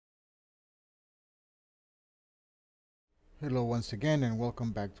Hello once again and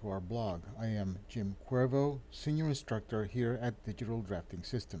welcome back to our blog. I am Jim Cuervo, Senior Instructor here at Digital Drafting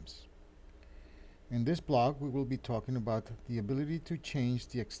Systems. In this blog we will be talking about the ability to change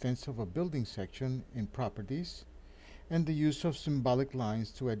the extents of a building section in properties and the use of symbolic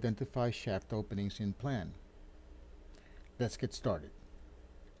lines to identify shaft openings in plan. Let's get started.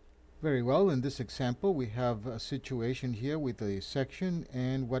 Very well, in this example we have a situation here with a section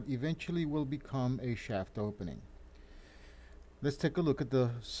and what eventually will become a shaft opening. Let's take a look at the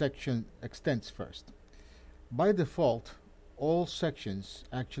section extents first. By default, all sections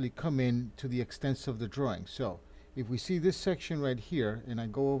actually come in to the extents of the drawing. So if we see this section right here and I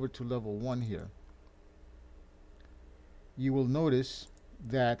go over to level 1 here, you will notice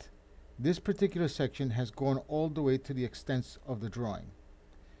that this particular section has gone all the way to the extents of the drawing,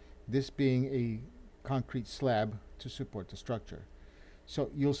 this being a concrete slab to support the structure.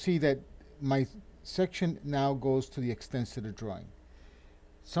 So you'll see that my section now goes to the extents of the drawing.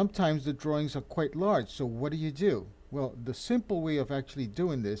 Sometimes the drawings are quite large, so what do? Well, the simple way of actually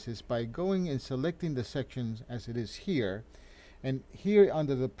doing this is by going and selecting the sections as it is here, and here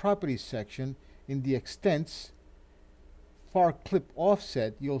under the properties section in the extents far clip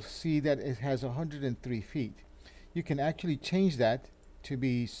offset, you'll see that it has 103 feet. You can actually change that to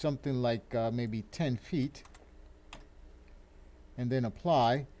be something like maybe 10 feet and then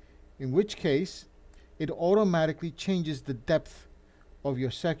apply, in which case it automatically changes the depth of your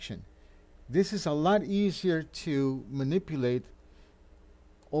section. This is a lot easier to manipulate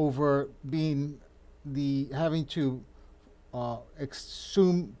over having to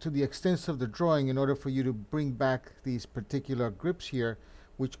zoom to the extents of the drawing in order for you to bring back these particular grips here,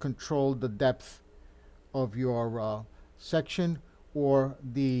 which control the depth of your section or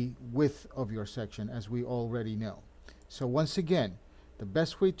the width of your section, as we already know. So once again, the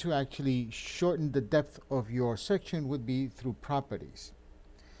best way to actually shorten the depth of your section would be through properties.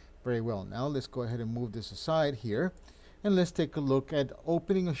 Very well, now let's go ahead and move this aside here and let's take a look at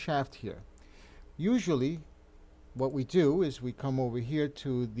opening a shaft here. Usually what we do is we come over here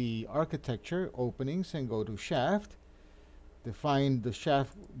to the architecture openings and go to shaft, define the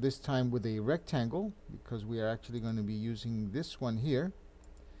shaft this time with a rectangle because we are actually going to be using this one here,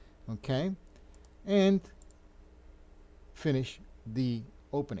 okay, and finish the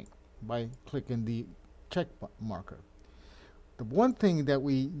opening by clicking the check marker. The one thing that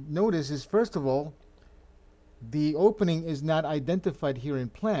we notice is, first of all, the opening is not identified here in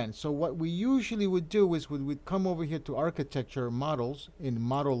plan. So what we usually would do is we'd come over here to architecture models, in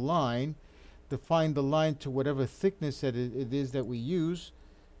model line, define the line to whatever thickness that it is that we use,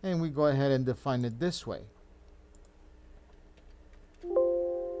 and we go ahead and define it this way.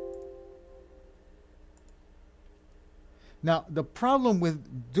 Now, the problem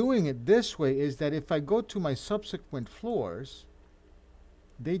with doing it this way is that if I go to my subsequent floors,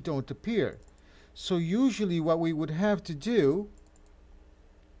 they don't appear. So usually what we would have to do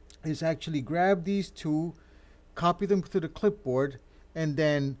is actually grab these two, copy them to the clipboard, and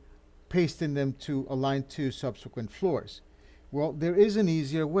then pasting them to align to subsequent floors. Well, there is an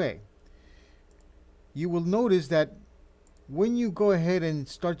easier way. You will notice that when you go ahead and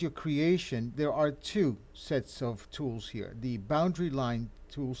start your creation, there are two sets of tools here, the boundary line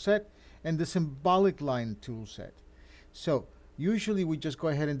tool set and the symbolic line tool set. So usually we just go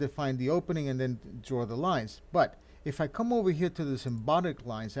ahead and define the opening and then draw the lines. But if I come over here to the symbolic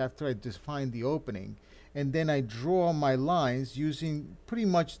lines after I define the opening and then I draw my lines using pretty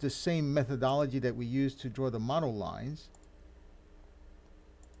much the same methodology that we use to draw the model lines,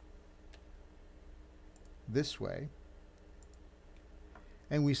 this way,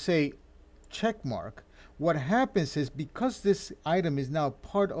 and we say check mark, what happens is, because this item is now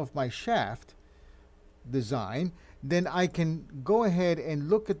part of my shaft design, then I can go ahead and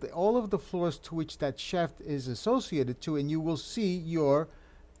look at all of the floors to which that shaft is associated to, and you will see your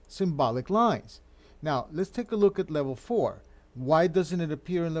symbolic lines. Now let's take a look at level 4. Why doesn't it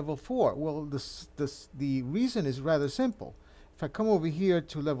appear in level 4? Well, the reason is rather simple. If I come over here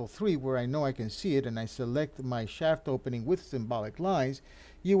to level 3 where I know I can see it and I select my shaft opening with symbolic lines,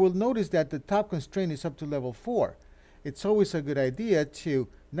 you will notice that the top constraint is up to level 4. It's always a good idea to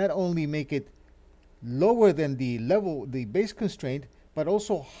not only make it lower than the base constraint, but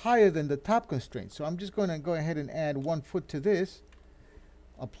also higher than the top constraint. So I'm just going to go ahead and add 1 foot to this,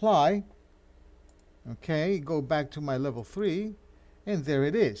 apply, okay, go back to my level 3, and there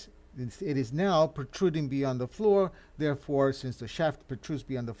it is. It is now protruding beyond the floor. Therefore, since the shaft protrudes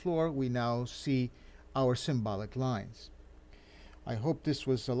beyond the floor, we now see our symbolic lines. I hope this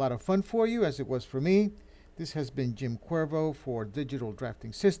was a lot of fun for you, as it was for me. This has been Jim Cuervo for Digital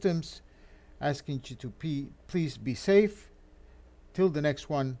Drafting Systems, asking you to please be safe Till the next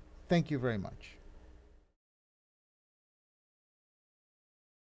one, thank you very much.